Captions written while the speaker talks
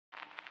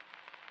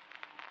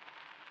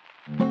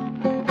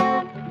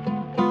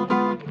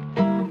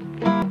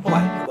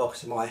welcome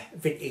to my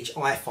vintage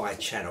Hi-Fi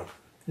channel.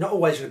 Not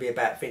always going to be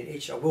about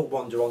vintage. I will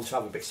wander on to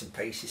other bits and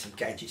pieces, some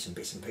gadgets and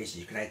bits and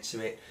pieces you can add to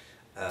it,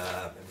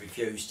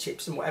 reviews,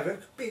 tips and whatever.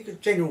 It could be a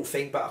general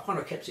thing, but I kind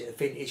of kept it at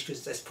vintage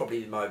because that's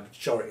probably my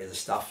majority of the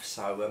stuff.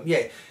 So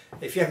yeah,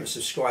 if you haven't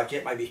subscribed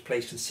yet, maybe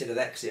please consider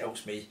that, because it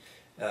helps me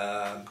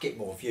get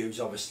more views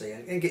obviously,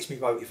 and gets me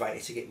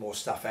motivated to get more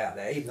stuff out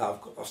there, even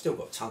though I've still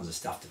got tons of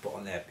stuff to put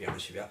on there, to be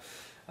honest with you.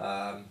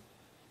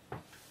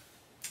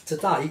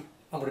 Today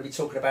I'm going to be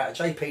talking about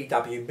a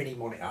JPW mini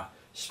monitor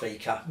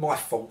speaker, my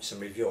thoughts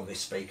and review on this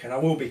speaker, and I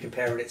will be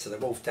comparing it to the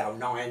Wolfdale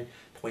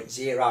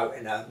 9.0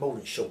 and a more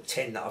than short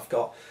 10 that I've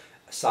got,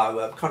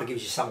 so kind of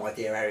gives you some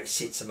idea how it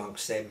sits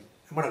amongst them.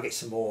 And when I get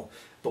some more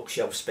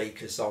bookshelf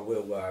speakers, I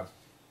will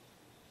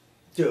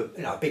do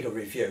a bigger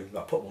review.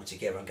 I'll put them all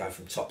together and go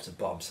from top to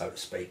bottom, so to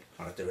speak,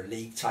 kind of do a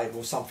league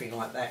table or something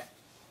like that,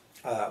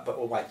 but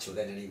we'll wait till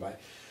then anyway.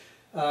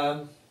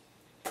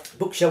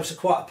 Bookshelves are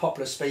quite a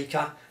popular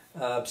speaker.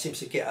 Seems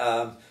to get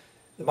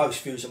the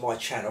most views on my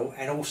channel,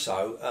 and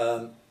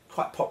also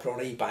quite popular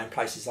on eBay and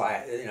places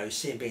like that. You know, you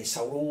see them being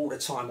sold all the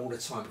time,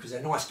 because they're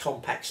a nice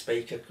compact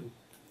speaker.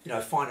 You know,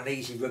 find an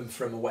easy room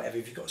for them or whatever.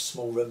 If you've got a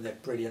small room, they're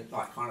brilliant,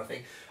 like kind of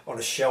thing, on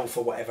a shelf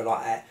or whatever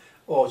like that,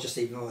 or just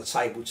even on a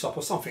tabletop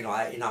or something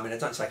like that. You know, I mean, they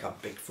don't take up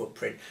a big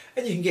footprint,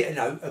 and you can get, you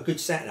know, a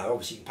good sound. You know,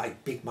 obviously you can pay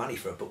big money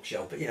for a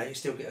bookshelf, but you know, you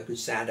still get a good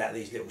sound out of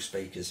these little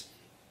speakers.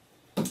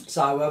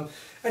 So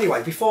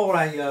anyway, before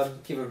I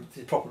give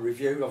a proper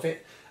review of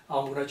it,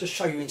 I'm going to just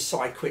show you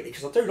inside quickly,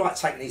 because I do like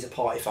taking these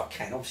apart if I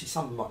can. Obviously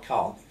some of them I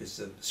can't because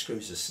the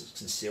screws are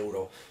concealed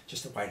or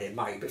just the way they're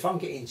made, but if I can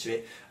get into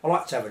it, I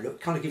like to have a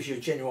look. Kind of gives you a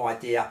general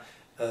idea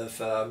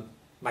of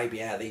maybe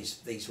how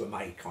these were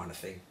made, kind of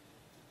thing.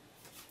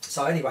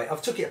 So anyway,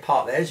 I've took it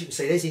apart there. As you can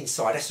see, there's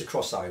inside, that's the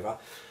crossover,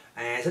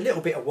 and there's a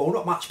little bit of wall,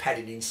 not much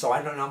padding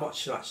inside, I don't know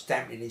much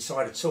dampening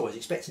inside at all. I was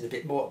expecting a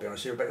bit more, to be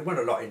honest with you, but there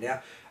wasn't a lot in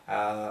there.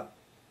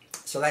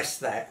 So that's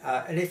that,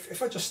 and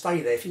if I just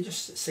stay there, if you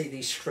just see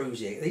these screws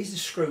here, these are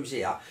screws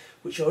here,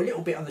 which are a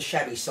little bit on the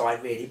shabby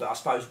side really, but I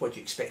suppose what do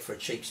you expect for a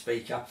cheap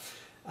speaker.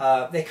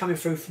 They're coming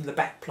through from the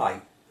back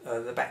plate,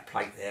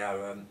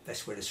 there,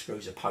 that's where the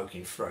screws are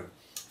poking through.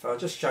 So I'll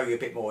just show you a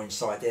bit more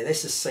inside there.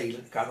 This is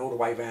sealant going all the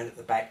way around at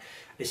the back.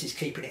 This is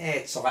keeping it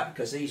airtight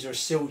because these are a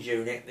sealed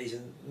unit. These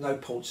are no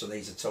ports on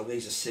these at all,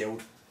 these are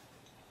sealed.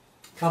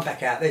 Come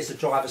back out, there's the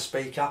driver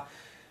speaker.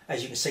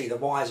 As you can see, the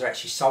wires are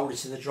actually soldered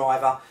to the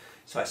driver,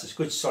 so it's a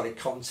good solid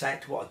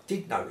contact. What I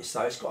did notice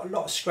though, it's got a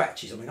lot of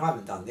scratches. I mean, I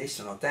haven't done this,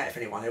 and I doubt if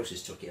anyone else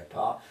has took it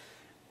apart.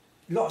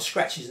 A lot of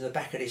scratches in the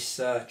back of this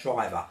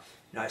driver.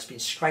 You know, it's been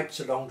scraped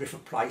along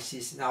different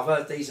places. Now I've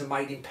heard these are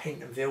made in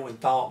Pentonville and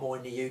Dartmoor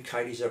in the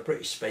UK. These are a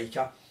British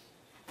speaker.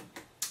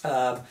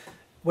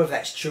 Whether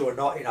that's true or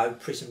not, you know,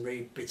 prison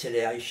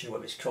rehabilitation,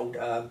 whatever it's called.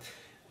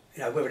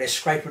 You know, whether they're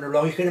scraping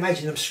along, you can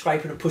imagine them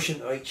scraping and pushing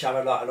to each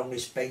other like along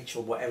this bench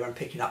or whatever, and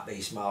picking up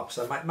these marks.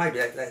 So maybe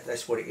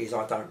that's what it is.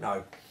 I don't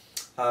know.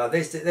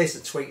 There's the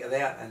tweeter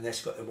there, and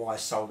that's got the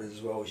wires soldered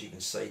as well, as you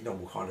can see.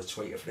 Normal kind of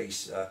tweeter for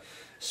these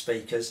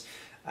speakers.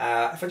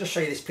 If I just show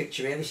you this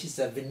picture here, this is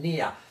the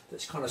veneer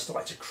that's kind of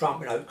started to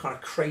crumble, you know, kind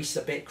of crease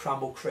a bit,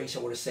 crease I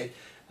would have said,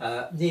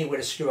 near where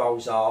the screw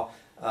holes are,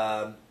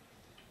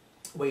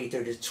 where you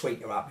do the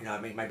tweeter up, you know, I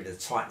mean, maybe the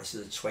tightness of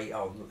the tweeter,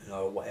 or, you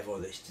know, whatever,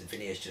 the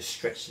veneer's just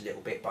stretched a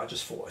little bit, but I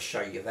just thought I'd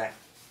show you that.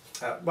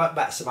 Won't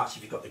matter so much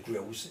if you've got the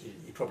grills.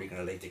 You're probably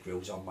going to leave the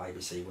grills on maybe,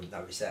 so you wouldn't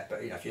notice that,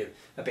 but you know, if you're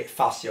a bit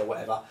fussy or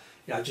whatever,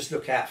 you know, just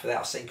look out for that.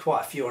 I've seen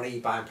quite a few on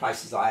eBay and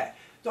places like that,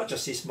 not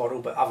just this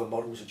model, but other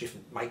models of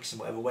different makes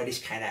and whatever, where this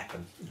can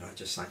happen. You know,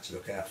 just something to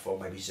look out for.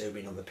 Maybe zoom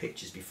in on the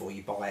pictures before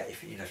you buy it,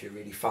 if you know, if you're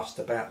really fussed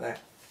about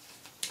that.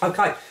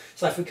 Okay,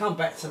 so if we come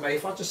back to me,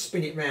 if I just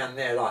spin it round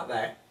there like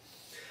that,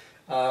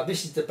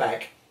 this is the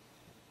back.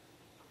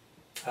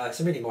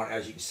 It's a mini monitor,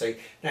 as you can see.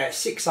 Now it's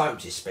 6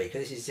 ohms this speaker.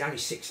 This is the only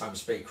 6 ohm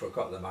speaker I've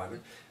got at the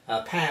moment.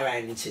 Power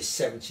handling says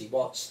 70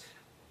 watts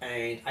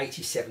and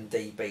 87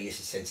 dB is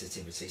the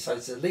sensitivity. So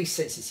it's the least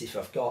sensitive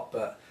I've got,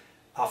 but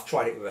I've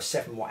tried it with a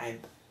 7 watt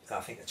amp,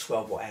 I think a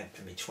 12 watt amp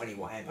and a 20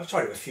 watt amp. I've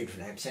tried it with a few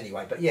different amps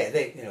anyway, but yeah,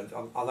 they, you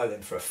know, I know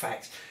them for a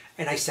fact,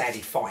 and they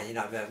sounded fine. You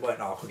know, they weren't,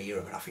 I couldn't hear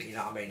them and nothing. You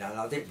know what I mean? And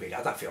I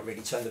don't think I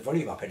really turned the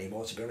volume up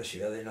anymore, to be honest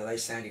with you. You know, they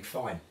sounded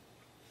fine.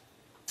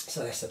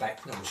 So that's the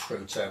back normal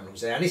screw terminals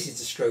there, and this is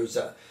the screws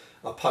that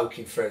are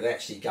poking through. They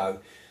actually go,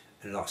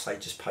 and like I say,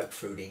 just poke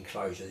through the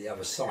enclosure the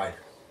other side.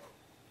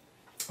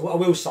 What I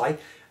will say,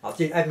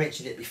 I've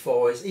mentioned it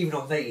before, is even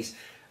on these,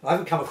 I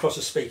haven't come across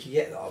a speaker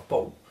yet that I've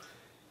bought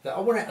that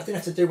I didn't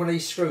have to do one of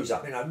these screws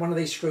up. You know, one of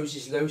these screws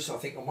is loose. I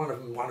think on one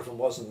of them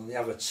wasn't, on the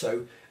other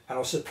two, and I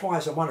was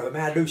surprised on one of them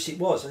how loose it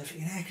was. And I'm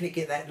thinking, how can it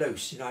get that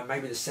loose? You know,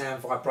 maybe the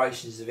sound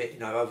vibrations of it, you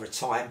know, over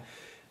time.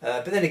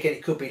 But then again,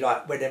 it could be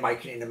like when they're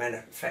making it in the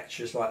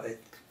manufacturers, like the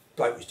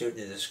bloke was doing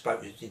this,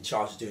 bloke was in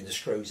charge of doing the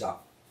screws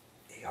up.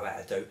 You know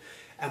how to do,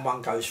 and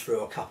one goes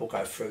through, a couple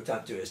go through.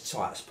 Don't do it as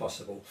tight as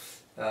possible.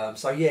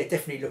 So yeah,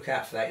 definitely look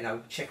out for that. You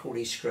know, check all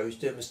these screws,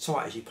 do them as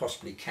tight as you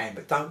possibly can,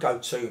 but don't go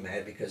too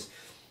mad, because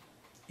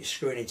you're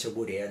screwing into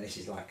wood here, and this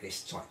is like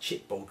this like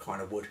chipboard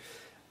kind of wood.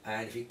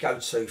 and if you go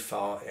too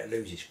far it'll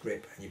lose its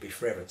grip and you'll be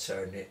forever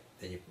turning it.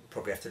 Then you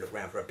probably have to look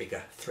around for a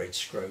bigger thread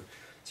screw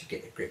to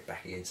get the grip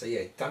back again. So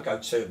yeah, don't go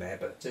too mad,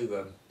 but do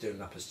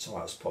them up as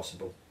tight as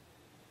possible.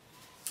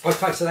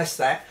 Okay, so that's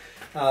that.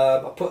 I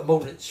put the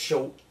Mordant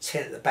short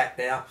 10 at the back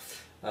now.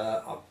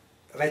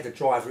 I've had the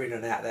driver in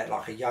and out of that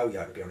like a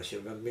yo-yo, to be honest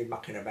with you. I've been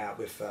mucking about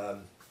with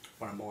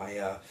one of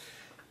my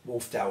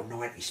Wolfdale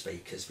 90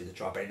 speakers with the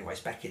driver. Anyway,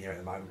 it's back in there at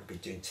the moment. I've been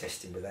doing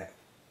testing with that,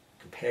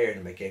 comparing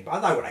them again. But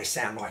I know what they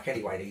sound like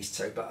anyway, these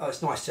two. But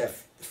it's nice to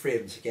have the three of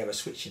them together,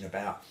 switching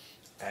about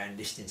and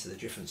listening to the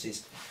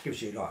differences.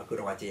 Gives you like a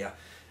good idea,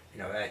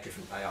 you know, how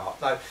different they are.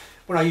 Though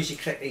when I usually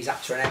connect these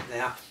up to an amp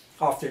now,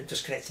 after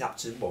just connecting up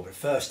to, well, the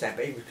first amp,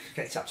 but even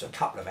connecting up to a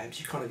couple of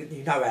amps, you kind of,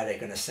 you know how they're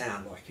going to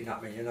sound like, you know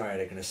what I mean? You know how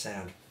they're going to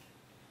sound.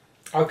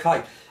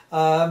 Okay,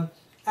 and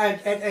how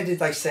did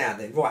they sound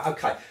then? Right,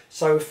 okay,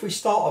 so if we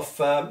start off,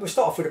 we'll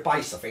start off with the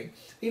bass, I think.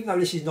 Even though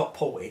this is not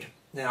ported,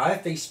 now I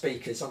have these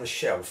speakers on a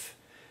shelf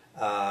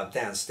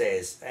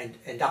downstairs,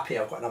 and up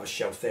here I've got another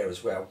shelf there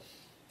as well.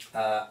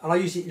 And I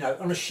use it, you know,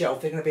 on a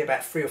shelf. They're going to be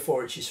about 3 or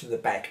 4 inches from the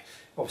back.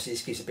 Obviously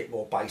this gives a bit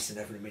more bass than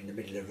having them in the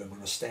middle of the room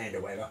on a stand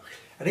or whatever.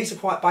 And these are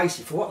quite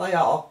bassy for what they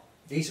are.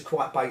 These are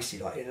quite bassy,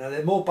 like, you know,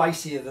 they're more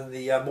bassier than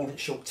the Mordant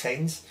Short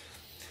 10s.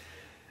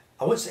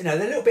 I wouldn't say, you know,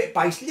 they're a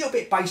little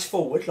bit bass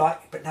forward,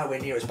 like, but nowhere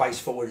near as bass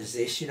forward as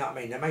this. You know what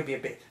I mean? They may be a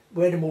bit,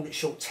 where the Mordant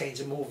Short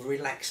 10s are more of a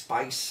relaxed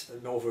bass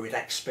and more of a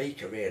relaxed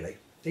speaker, really.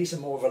 These are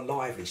more of a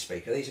lively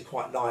speaker. These are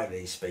quite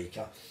lively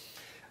speaker.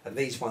 And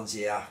these ones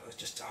here, I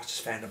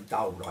just found them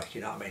dull, like,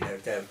 you know what I mean?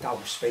 They're dull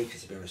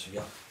speakers, to be honest with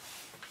you.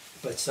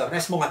 But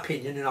that's my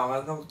opinion, you know.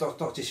 I'm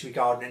not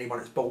disregarding anyone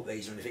that's bought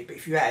these or anything. But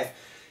if you have,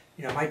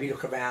 you know, maybe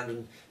look around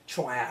and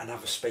try out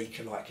another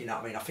speaker, like, you know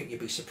what I mean? I think you'd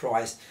be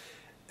surprised.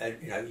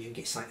 You know, you can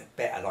get something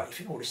better. Like, you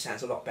think, oh, this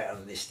sounds a lot better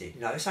than this did.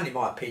 You know, it's only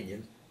my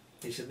opinion.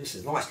 This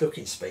is a nice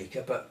looking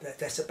speaker, but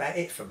that's about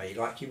it for me.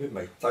 Like, you with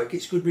me? So it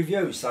gets good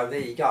reviews. So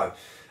there you go.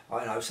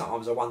 I know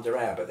sometimes I wonder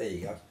how, but there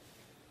you go.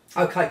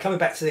 Okay, coming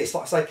back to this,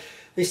 like I say,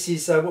 this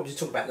is, what was you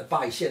talking about, the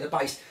bass? Yeah, the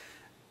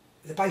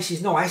bass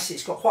is nice,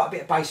 it's got quite a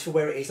bit of bass for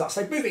where it is. Like I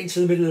say, move it into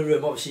the middle of the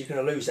room, obviously you're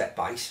going to lose that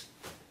bass.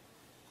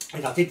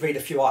 And I did read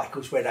a few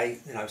articles where they,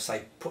 you know,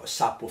 say put a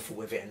subwoofer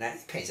with it, and that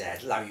depends how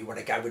low you want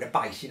to go with the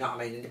bass, you know what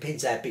I mean? It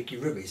depends how big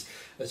your room is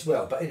as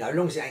well, but you know, as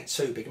long as it ain't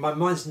too big.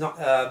 Mine's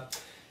not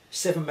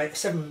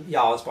 7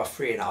 yards by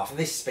 3.5, and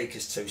this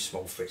speaker's too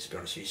small for it, to be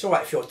honest with you. It's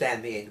alright if you're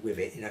down the end with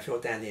it, you know, if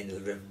you're down the end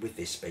of the room with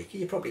this speaker,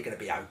 you're probably going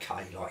to be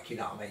okay, like, you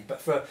know what I mean?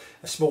 But for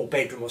a small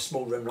bedroom or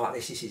small room like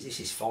this, this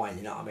is fine,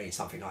 you know what I mean?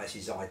 Something like this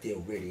is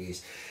ideal, really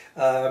is.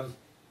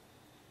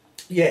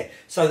 Yeah,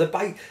 so the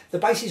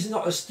bass is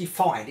not as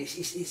defined.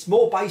 It's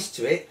more bass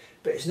to it,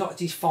 but it's not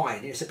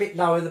defined. It's a bit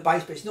lower the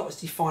bass, but it's not as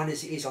defined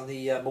as it is on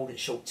the Mordant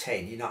Short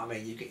 10. You know what I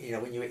mean? You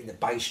know, when you're hitting the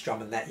bass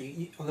drum and that,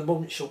 on the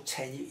Mordant Short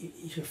 10,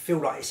 you can feel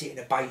like it's hitting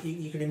a bass.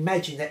 You can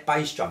imagine that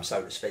bass drum,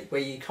 so to speak,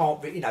 where you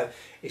can't, you know,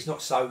 it's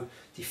not so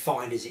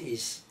defined as it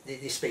is.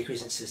 This speaker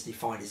isn't as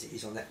defined as it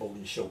is on that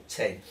Mordant Short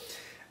 10.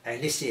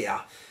 And this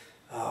here,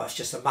 it's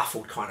just a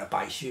muffled kind of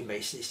bass. You mean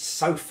it's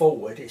so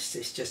forward. It's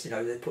just, you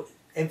know, they put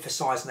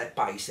emphasising that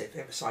bass. They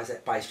emphasise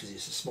that bass because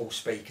it's a small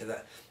speaker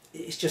that.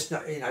 It's just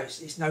not, you know,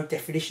 it's no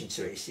definition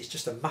to it. It's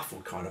just a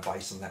muffled kind of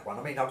bass on that one.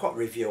 I mean, I've got a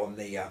review on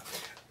the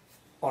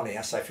on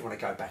here, so if you want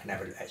to go back and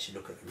have actually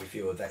look at the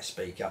review of that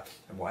speaker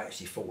and what I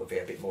actually thought of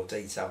it, a bit more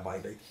detail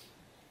maybe.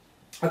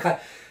 Okay,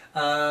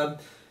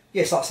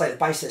 yes, like I say, the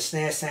bass, the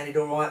snare sounded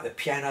all right, the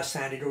piano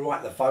sounded all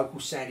right, the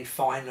vocals sounded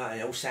fine,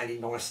 it all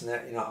sounded nice, and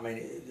that, you know what I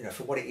mean. You know,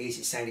 for what it is,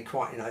 it sounded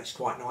quite, you know, it's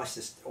quite nice.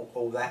 Just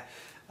all that.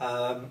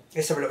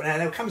 Let's have a look now.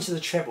 Now we're coming to the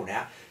treble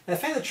now. Now I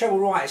found the treble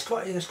right.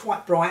 It's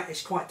quite bright.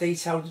 It's quite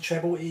detailed. The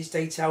treble is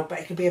detailed, but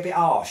it can be a bit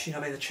harsh. You know,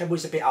 I mean, the treble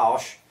is a bit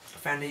harsh. I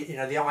found you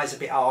know, the eye's a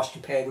bit harsh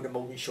compared with the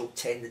Mordant Short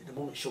 10. The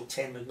Mordant Short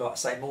 10 was, like I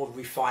say, more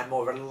refined,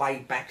 more of a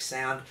laid back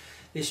sound.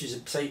 This was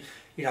so,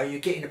 you know, you're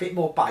getting a bit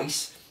more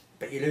bass,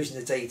 but you're losing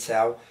the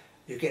detail.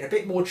 You're getting a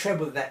bit more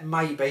treble than that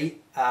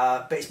maybe,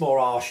 but it's more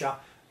harsher.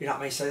 You know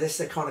what I mean? So this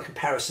is the kind of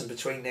comparison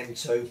between them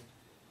two.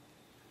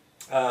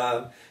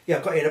 Yeah,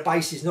 I've got here, the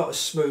bass is not as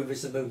smooth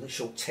as the Mordant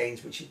Short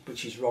 10s,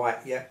 which is right.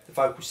 Yeah, the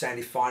vocals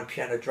sounded fine,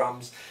 piano,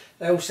 drums,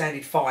 they all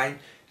sounded fine,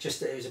 just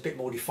that it was a bit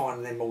more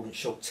defined than Mordant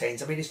Short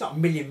 10s. I mean, it's not a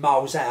million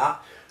miles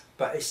out,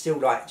 but it's still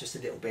like just a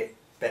little bit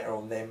better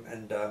on them,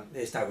 and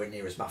there's nowhere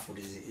near as muffled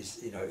as it is,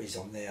 you know, is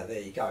on there.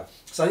 There you go.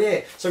 So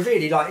yeah, so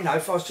really, like, you know,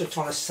 if I was just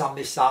trying to sum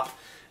this up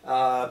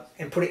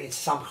and put it into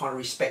some kind of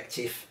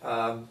respective,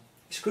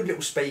 it's a good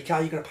little speaker.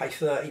 You're going to pay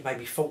 £30,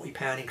 maybe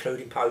 £40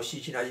 including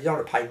postage. You know, you don't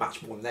want to pay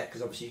much more than that,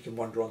 because obviously you can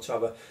wander onto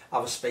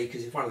other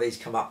speakers. If one of these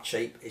come up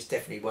cheap, it's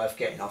definitely worth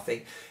getting, I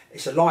think.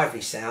 It's a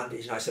lively sound.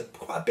 It's, you know, it's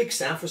quite a big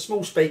sound for a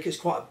small speaker. It's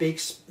quite a big,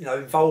 you know,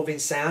 involving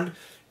sound.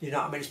 You know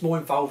what I mean? It's more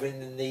involving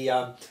than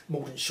the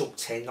Mordant Short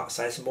 10. Like I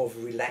say, it's more of a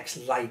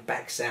relaxed, laid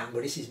back sound,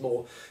 but this is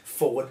more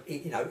forward,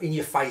 you know, in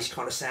your face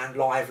kind of sound,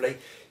 lively.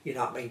 You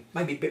know what I mean?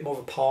 Maybe a bit more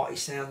of a party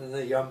sound than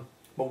the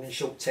Mordant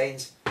Short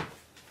 10s.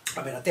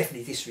 I mean, I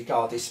definitely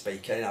disregard this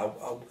speaker. You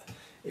know,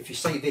 if you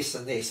see this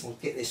and this, we'll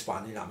get this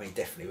one, you know what I mean,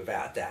 definitely,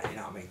 without a doubt, you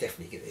know what I mean,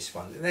 definitely get this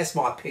one. And that's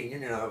my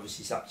opinion, you know,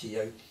 obviously it's up to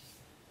you.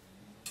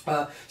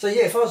 So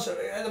yeah, if I was,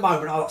 at the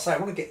moment, I'll say I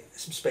want to get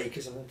some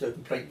speakers and do a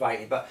complete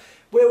rating, but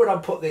where would I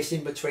put this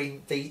in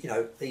between the, you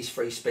know, these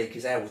three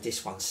speakers? How would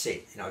this one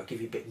sit? You know,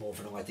 give you a bit more of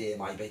an idea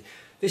maybe.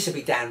 This would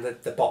be down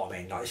the bottom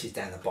end, like this is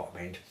down the bottom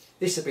end.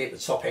 This would be at the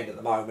top end at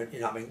the moment, you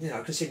know what I mean? You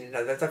know, considering, you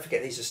know, don't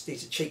forget these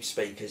are cheap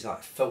speakers,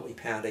 like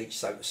 £40 each,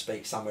 so to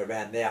speak, somewhere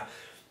around there.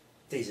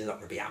 These are not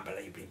going to be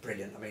unbelievably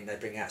brilliant. I mean, they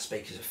bring out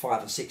speakers of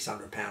 £500 and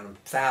 £600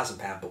 and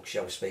 £1,000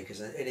 bookshelf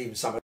speakers, and even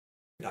some,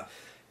 you know,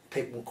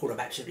 people won't call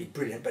them absolutely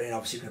brilliant, but then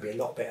obviously going to be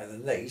a lot better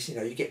than these. You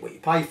know, you get what you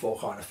pay for,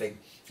 kind of thing.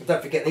 And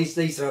don't forget,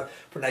 these are,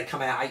 when they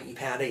come out,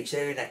 £80 each.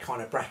 They're in that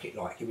kind of bracket,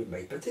 like you with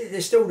me. But they're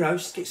still, you know,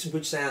 get some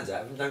good sounds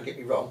out of them. Don't get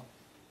me wrong.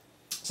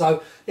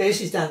 So yeah,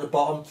 this is down the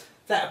bottom.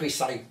 That'd be,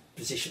 say,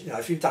 position. You know,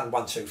 if you've done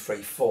 1, 2,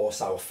 3, 4,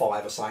 so, or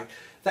 5 or something,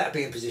 that'd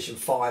be in position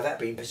 5. That'd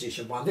be in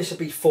position 1. This would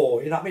be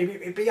 4. You know what I mean?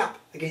 It'd be up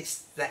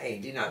against that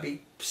end. You know, it'd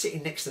be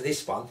sitting next to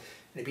this one. And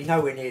it'd be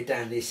nowhere near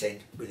down this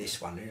end with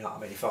this one. You know what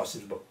I mean? If I was to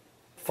put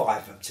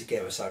 5 of them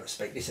together, so to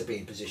speak, this would be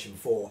in position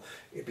 4.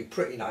 It'd be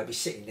pretty, you know, it'd be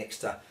sitting next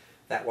to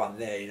that one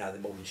there, you know, the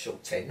Morning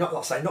Short 10. Not,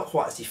 like I say, not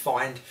quite as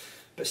defined,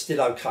 but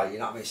still okay, you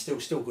know what I mean?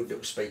 Still good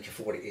little speaker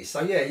for what it is. So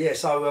yeah,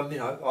 so you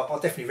know, I'll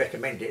definitely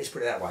recommend it. Let's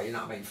put it that way, you know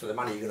what I mean? For the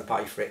money you're going to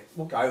pay for it,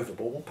 won't go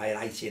overboard, won't pay an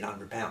 £80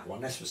 and £100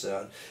 one, that's for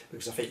certain,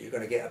 because I think you're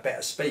going to get a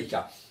better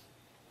speaker.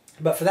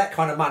 But for that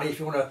kind of money, if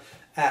you want to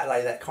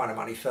outlay that kind of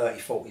money, £30,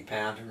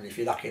 £40, and if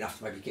you're lucky enough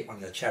to maybe get one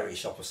in a charity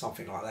shop or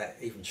something like that,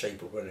 even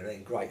cheaper, well,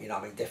 then great, you know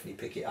what I mean? Definitely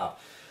pick it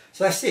up.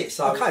 So that's it.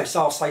 So okay,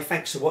 so I'll say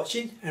thanks for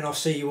watching, and I'll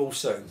see you all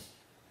soon.